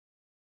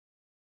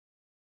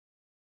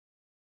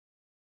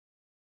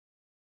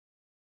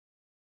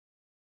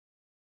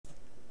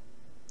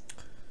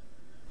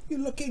you're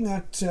looking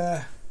at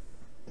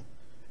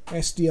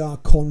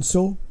SDR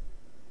console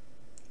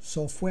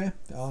software,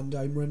 and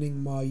I'm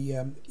running my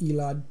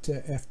Elad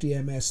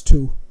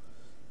FDM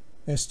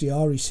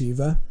SDR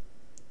receiver,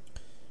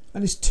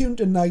 and it's tuned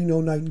to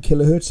 909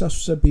 kilohertz.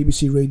 That's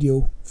BBC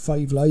Radio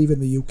 5 Live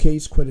in the UK.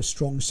 It's quite a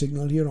strong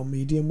signal here on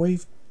medium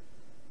wave,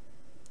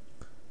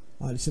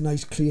 and it's a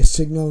nice clear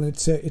signal.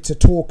 It's a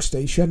talk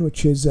station,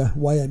 which is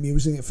why I'm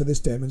using it for this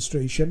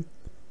demonstration.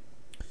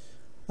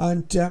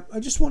 And I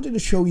just wanted to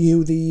show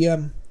you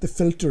the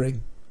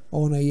filtering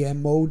on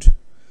AM mode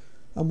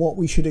and what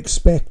we should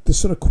expect, the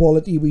sort of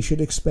quality we should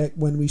expect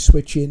when we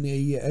switch in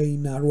a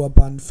narrower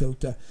band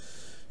filter.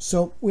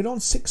 So we're on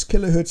 6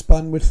 kilohertz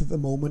bandwidth at the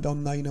moment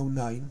on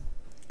 909.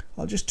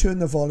 I'll just turn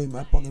the volume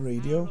up on the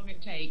radio. How long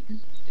it takes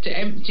to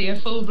empty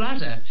a full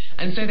bladder.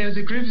 And so there was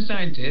a group of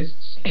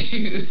scientists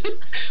who,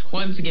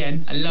 once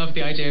again, I love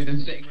the idea of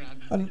them sitting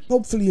around. And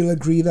hopefully you'll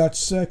agree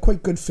that's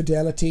quite good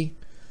fidelity.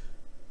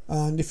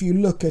 And if you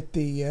look at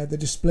the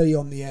display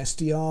on the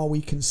SDR,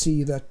 we can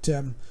see that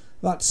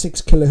that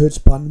 6 kilohertz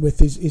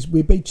bandwidth is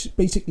we're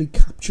basically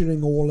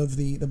capturing all of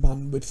the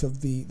bandwidth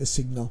of the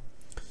signal.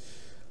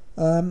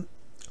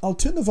 I'll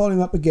turn the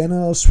volume up again,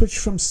 and I'll switch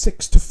from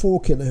 6 to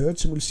 4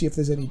 kilohertz, and we'll see if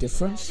there's any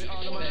difference.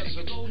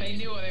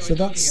 So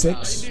that's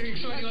 6.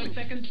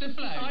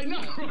 I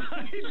know,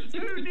 right?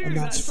 And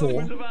that's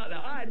 4.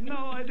 I had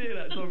no idea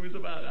that song was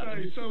about that.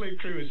 Very solid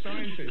crew of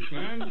scientists,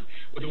 man.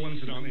 We're the ones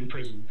that aren't in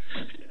prison.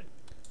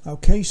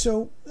 Okay,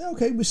 so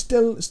we're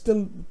still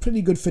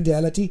pretty good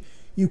fidelity.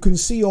 You can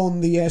see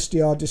on the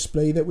SDR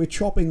display that we're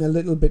chopping a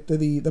little bit to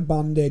the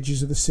band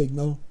edges of the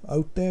signal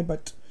out there,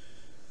 but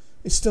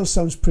it still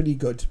sounds pretty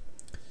good.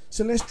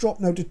 So let's drop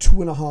now to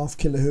 2.5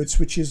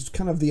 kilohertz, which is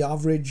kind of the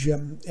average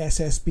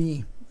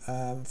SSB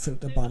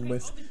filter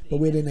bandwidth, but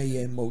we're in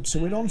AM mode. So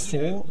we're on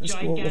 4. Let's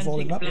go the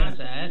volume up.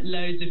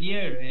 Loads of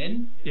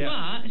urine.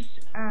 Yeah.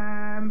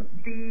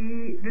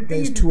 But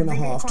there's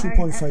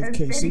 2.5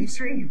 kcs.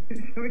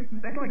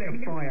 That's like a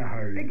fire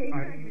hose.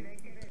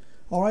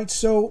 Alright,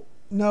 so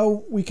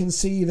now we can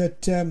see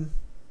that the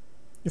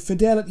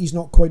fidelity is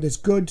not quite as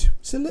good.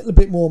 It's a little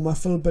bit more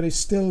muffled, but it's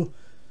still,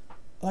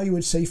 I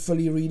would say,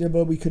 fully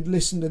readable. We could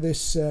listen to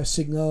this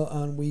signal,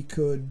 and we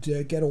could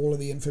get all of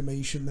the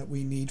information that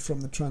we need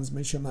from the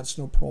transmission. That's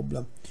no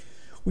problem.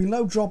 We'll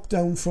now drop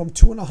down from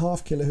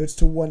 2.5 kilohertz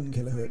to 1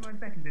 kilohertz.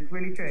 It's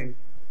really true.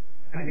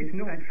 And if it's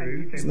not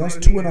true, so that's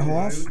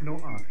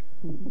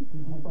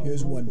 2.5.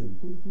 Here's 1.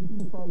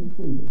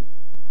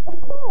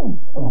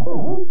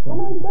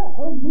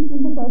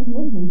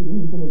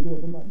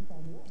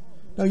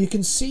 Now you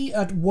can see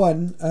at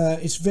 1,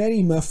 it's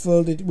very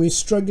muffled. We're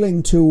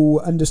struggling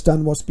to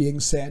understand what's being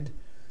said,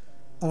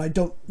 and I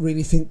don't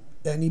really think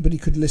anybody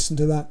could listen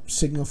to that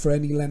signal for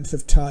any length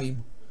of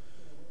time.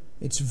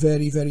 It's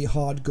very, very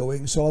hard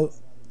going. So I'll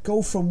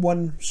go from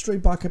 1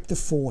 straight back up to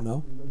 4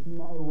 now.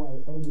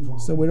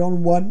 So we're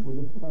on 1.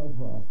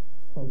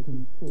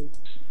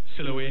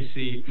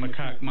 Sulawesi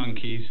macaque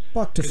monkeys.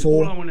 Back to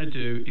 4. All I want to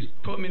do is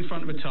put them in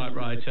front of a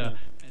typewriter.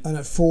 And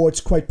at 4,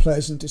 it's quite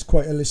pleasant. It's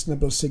quite a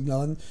listenable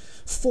signal. And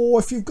 4,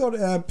 if you've got,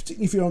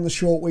 particularly if you're on the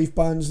shortwave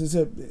bands,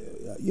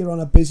 you're on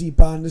a busy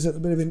band, there's a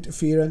little bit of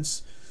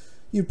interference.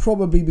 You'd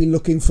probably be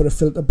looking for a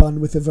filter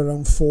bandwidth of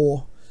around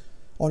 4.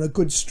 On a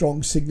good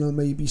strong signal,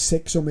 maybe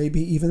 6 or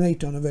maybe even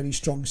 8 on a very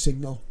strong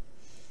signal.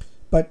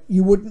 But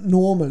you wouldn't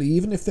normally,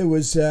 even if there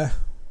was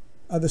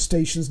other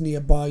stations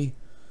nearby,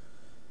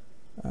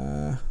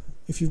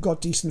 if you've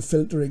got decent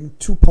filtering,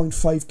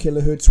 2.5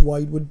 kilohertz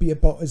wide would be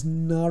about as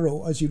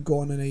narrow as you'd go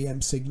on an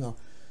AM signal.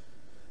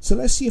 So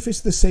let's see if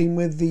it's the same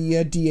with the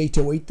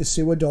D808, the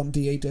SIhuadon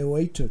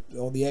D808,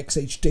 or the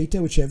XHDATA,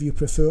 whichever you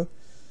prefer.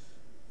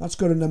 That's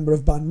got a number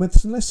of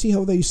bandwidths, and let's see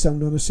how they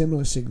sound on a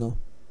similar signal.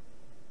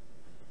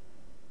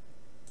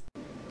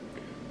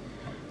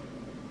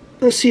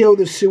 Let's see how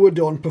the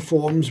SIhuadon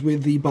performs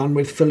with the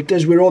bandwidth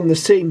filters. We're on the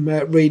same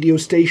radio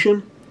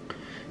station,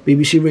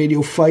 BBC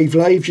Radio 5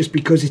 Live, just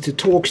because it's a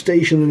talk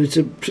station and it's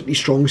a pretty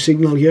strong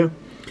signal here.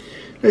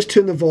 Let's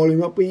turn the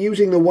volume up. We're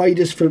using the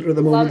widest filter at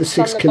the moment, the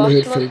 6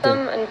 kilohertz filter.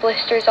 And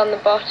blisters on the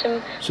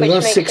bottom, so which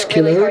that's makes 6 it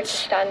really hard to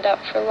kilohertz. stand up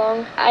for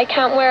long. I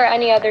can't wear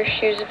any other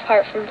shoes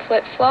apart from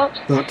flip-flops.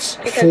 That's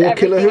 4 because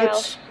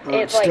kilohertz.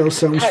 It still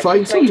sounds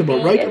fine. Sounds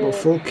about right, about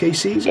 4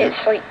 kcs. Yeah.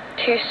 It's like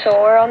too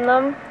sore on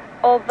them.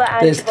 All the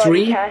There's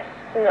 3. tests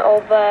and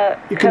all the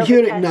You can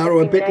hear it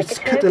narrow a bit. It's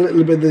cut a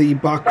little bit of the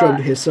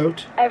background hiss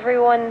out.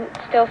 Everyone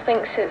still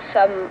thinks it's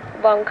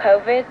long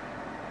COVID.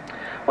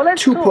 Well,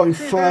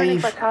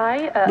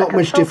 2.5, not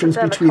much difference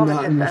between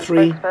that and the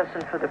 3.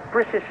 For the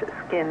British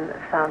Skin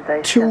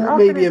Foundation. 2,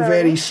 maybe a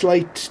very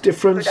slight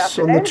difference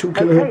on the 2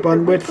 kilohertz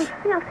bandwidth.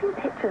 I've seen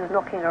pictures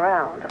knocking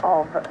around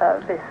of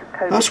this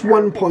COVID. That's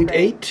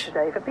 1.8.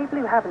 Today. For people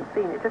who haven't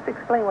seen it, just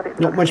explain what it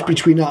Not looks much like.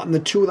 between that and the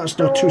 2. That's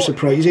not too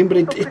surprising, but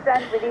it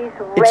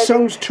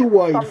sounds too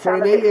wide for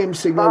an AM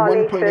signal.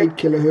 1.8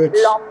 kilohertz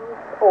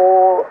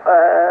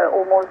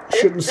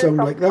shouldn't sound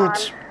like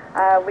that.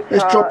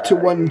 Let's drop to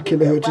 1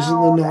 kilohertz. This is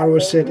the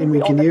narrowest setting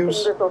we can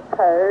use.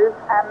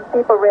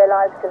 People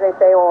realise because they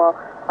say, oh,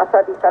 I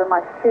suddenly felt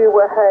my shoe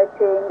were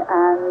hurting,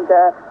 and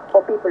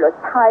or people are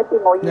typing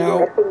or using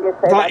their fingers.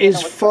 So that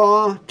is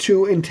far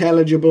too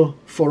intelligible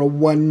for a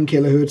 1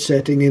 kilohertz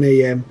setting in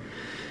AM.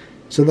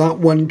 So that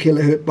 1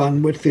 kilohertz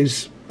bandwidth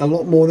is a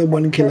lot more than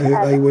 1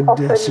 kilohertz, I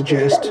would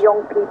suggest.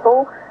 Young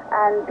people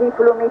and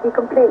people who may be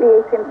completely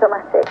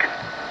asymptomatic.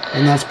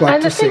 And that's back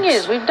and to 6. And the thing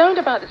is, we've known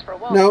about this for a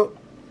while. Now,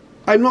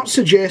 I'm not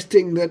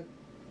suggesting that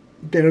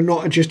there are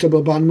not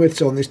adjustable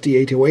bandwidths on this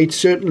D808.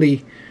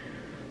 Certainly,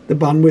 the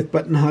bandwidth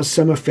button has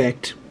some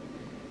effect.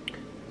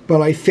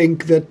 But I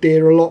think that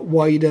they're a lot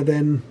wider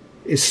than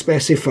is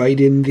specified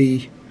in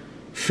the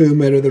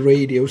firmware of the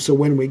radio. So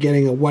when we're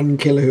getting a 1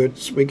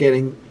 kilohertz, we're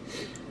getting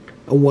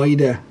a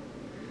wider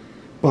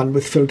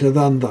bandwidth filter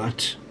than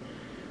that.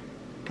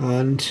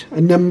 And a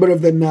number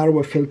of the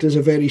narrower filters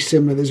are very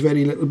similar. There's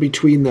very little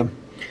between them.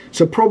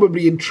 So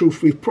probably in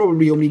truth, we've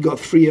probably only got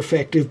 3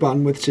 effective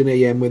bandwidths in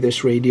AM with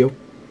this radio.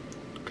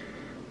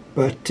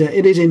 But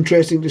it is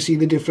interesting to see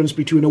the difference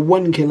between a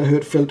 1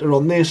 kilohertz filter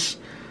on this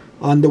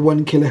and the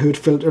 1 kilohertz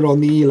filter on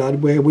the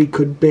Elad, where we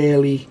could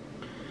barely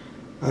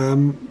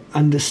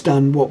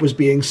understand what was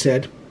being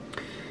said.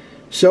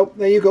 So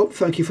there you go.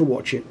 Thank you for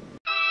watching.